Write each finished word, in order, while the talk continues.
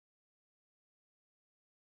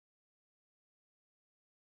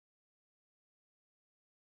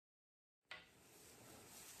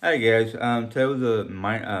Hi guys, today was a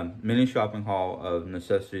mini shopping haul of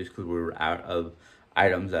necessities because we were out of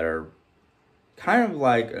items that are kind of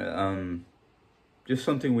like just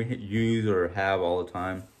something we use or have all the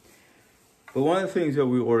time. But one of the things that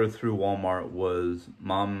we ordered through Walmart was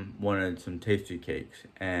Mom wanted some tasty cakes,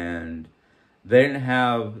 and they didn't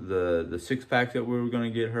have the six pack that we were gonna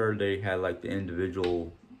get her. They had like the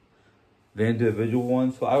individual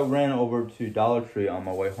ones. So I ran over to Dollar Tree on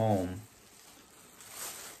my way home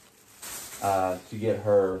to get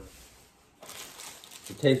her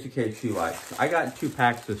the tasty cake she likes. I got 2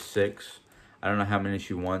 packs of 6. I don't know how many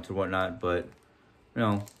she wants or whatnot, but you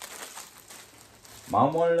know,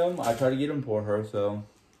 Mom wanted them. I tried to get them for her. So,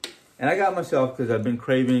 and I got myself because I've been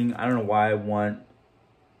craving. I don't know why I want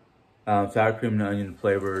sour cream and onion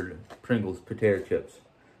flavored Pringles potato chips.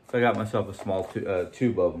 So I got myself a small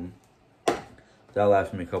tube of them. That'll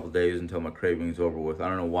last me a couple days until my craving's over with. I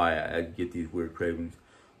don't know why I get these weird cravings.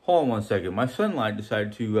 Hold on one second. My sunlight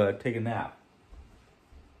decided to take a nap.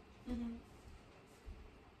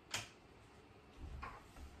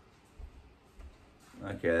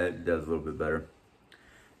 Okay, that does a little bit better.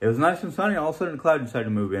 It was nice and sunny. All of a sudden, the cloud decided to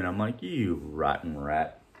move in. I'm like, you rotten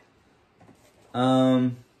rat. I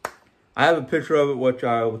have a picture of it, which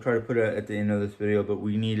I will try to put at the end of this video. But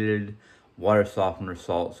we needed water softener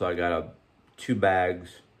salt, so I got 2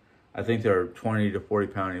 bags. I think there are 20 to 40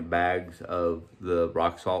 pound bags of the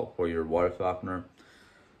rock salt for your water softener.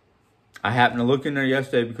 I happened to look in there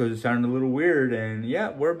yesterday because it sounded a little weird, and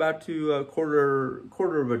yeah, we're about to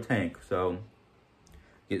quarter of a tank. So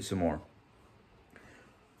get some more.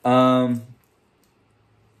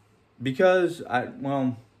 Because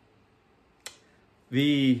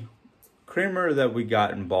the creamer that we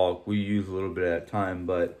got in bulk, we use a little bit at a time,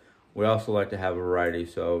 but we also like to have a variety.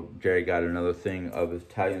 So Jerry got another thing of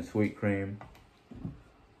Italian sweet cream.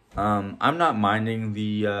 I'm not minding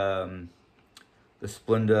the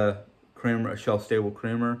Splenda creamer, shelf stable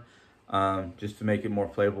creamer, just to make it more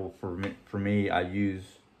flavorful for me.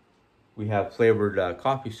 We have flavored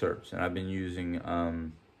coffee syrups, and I've been using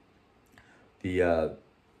the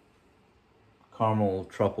caramel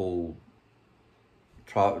truffle,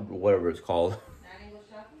 whatever it's called.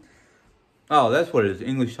 Oh, that's what it is,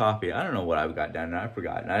 English toffee. I don't know what I've got down there. I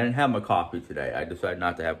forgot. And I didn't have my coffee today. I decided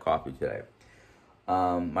not to have coffee today.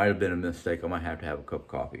 Might have been a mistake. I might have to have a cup of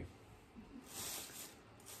coffee.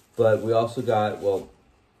 But we also got,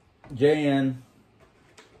 JN.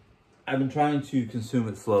 I've been trying to consume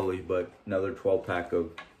it slowly, but another 12-pack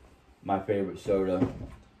of my favorite soda.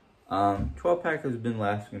 12-pack has been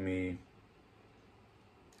lasting me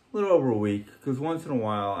a little over a week, because once in a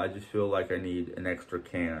while I just feel like I need an extra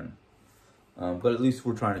can. But at least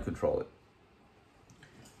we're trying to control it.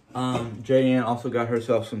 JN also got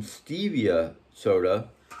herself some stevia soda.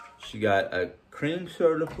 She got a cream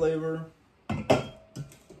soda flavor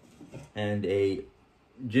and a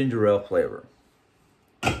ginger ale flavor.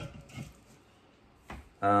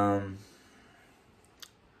 The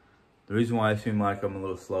reason why I seem like I'm a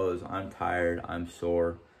little slow is I'm tired, I'm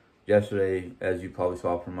sore. Yesterday, as you probably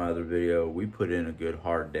saw from my other video, we put in a good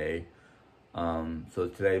hard day. So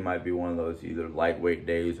today might be one of those either lightweight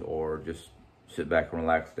days or just sit back and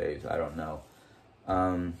relax days. I don't know.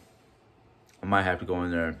 I might have to go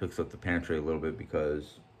in there and fix up the pantry a little bit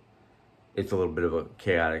because it's a little bit of a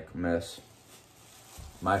chaotic mess.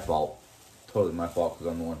 My fault. Totally my fault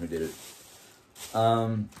because I'm the one who did it.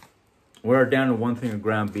 We're down to 1 thing of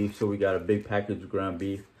ground beef, so we got a big package of ground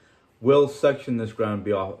beef. We'll section this ground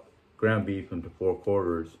beef into 4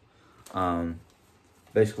 quarters.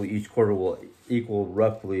 Basically, each quarter will equal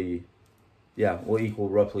roughly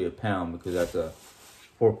a pound, because that's a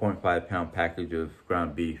 4.5 pound package of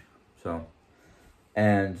ground beef. So,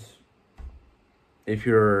 and if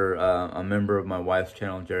you're a member of my wife's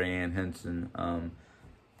channel, Jerry Ann Henson,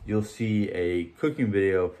 you'll see a cooking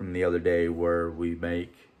video from the other day where we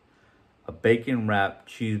make a bacon wrapped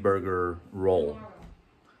cheeseburger roll.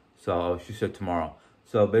 So she said tomorrow.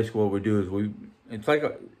 So basically what we do is it's like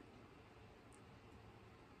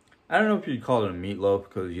I don't know if you'd call it a meatloaf,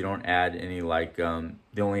 because you don't add any the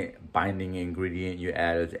only binding ingredient you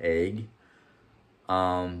add is egg.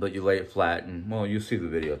 But you lay it flat, and you'll see the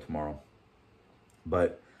video tomorrow.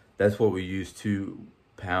 But that's what we use 2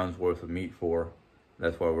 pounds worth of meat for.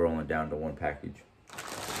 That's why we're only down to 1 package.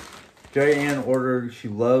 Jerry Ann ordered, she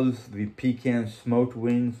loves the pecan smoked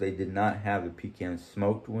wings. They did not have the pecan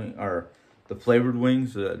smoked wing, or the flavored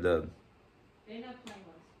wings. They didn't have plain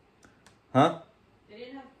ones. Huh? They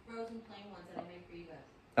didn't have frozen plain ones that I made for you guys.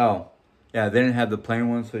 Oh, yeah, they didn't have the plain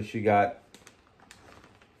ones, so she got,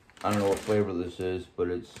 I don't know what flavor this is, but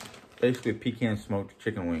it's basically pecan smoked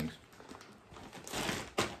chicken wings.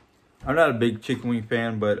 I'm not a big chicken wing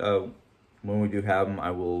fan, but when we do have them,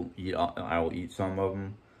 I will eat some of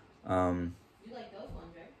them. You like those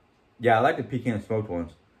ones, right? Yeah, I like the pecan smoked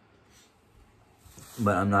ones,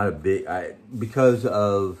 but I'm not a big because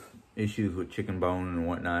of issues with chicken bone and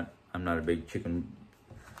whatnot. I'm not a big chicken.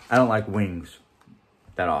 I don't like wings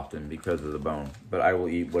that often because of the bone, but I will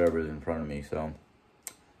eat whatever is in front of me. So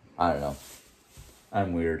I don't know.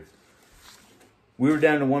 I'm weird. We were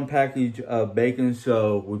down to 1 package of bacon,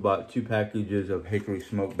 so we bought 2 packages of hickory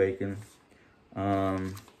smoked bacon. Well,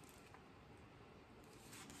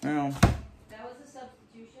 That was a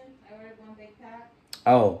substitution. I ordered 1 big pack.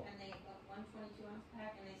 oh, And they got 1 22-ounce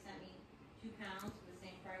pack, and they sent me 2 pounds for the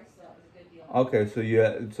same price, so that was a good deal. okay,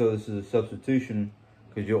 so this is a substitution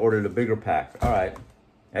because you ordered a bigger pack. All right.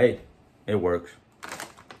 Hey, it works. Better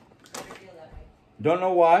deal that way. Don't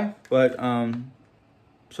know why, but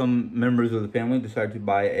some members of the family decided to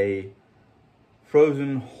buy a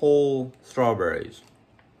frozen whole strawberries.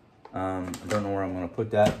 I don't know where I'm going to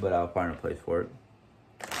put that, but I'll find a place for it.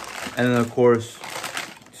 And then, of course,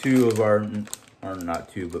 2 of our, or not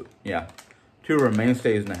 2, but yeah, 2 of our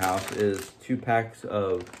mainstays in the house is 2 packs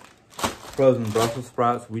of frozen Brussels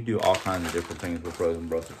sprouts. We do all kinds of different things with frozen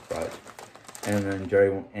Brussels sprouts. And then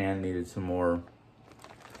Jerry Ann needed some more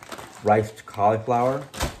riced cauliflower.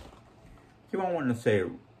 Keep on wanting to say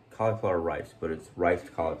cauliflower rice, but it's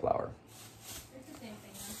riced cauliflower. It's the same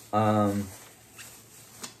thing,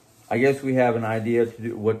 I guess we have an idea to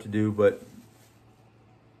do what to do, but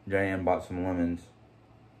Diane bought some lemons.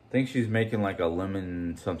 I think she's making like a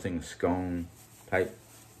lemon something scone type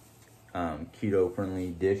keto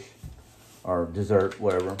friendly dish or dessert,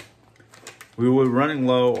 whatever. We were running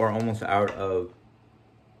low or almost out of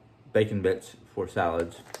bacon bits for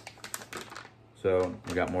salads. So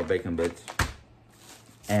we got more bacon bits.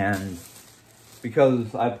 And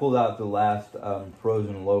because I pulled out the last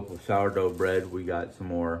frozen loaf of sourdough bread, we got some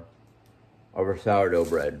more of our sourdough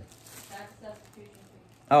bread. That's a substitution too.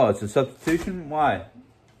 Oh, it's a substitution? Why?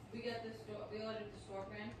 We ordered the store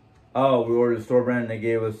brand. Oh, we ordered the store brand and they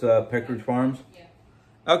gave us Peckeridge Farms? Yeah.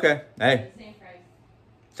 Okay, hey, Same price.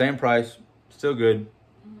 same price, still good.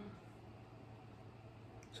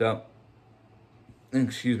 So,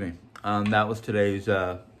 excuse me. That was today's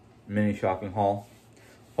mini shopping haul.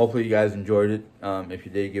 Hopefully you guys enjoyed it. If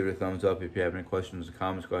you did, give it a thumbs up. If you have any questions or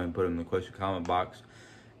comments, go ahead and put them in the question comment box.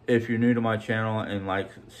 If you're new to my channel and like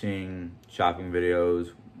seeing shopping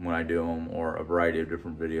videos when I do them or a variety of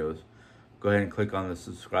different videos, go ahead and click on the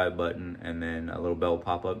subscribe button and then a little bell will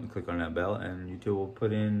pop up and click on that bell and YouTube will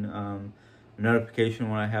put in a notification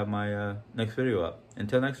when I have my next video up.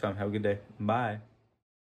 Until next time, have a good day. Bye.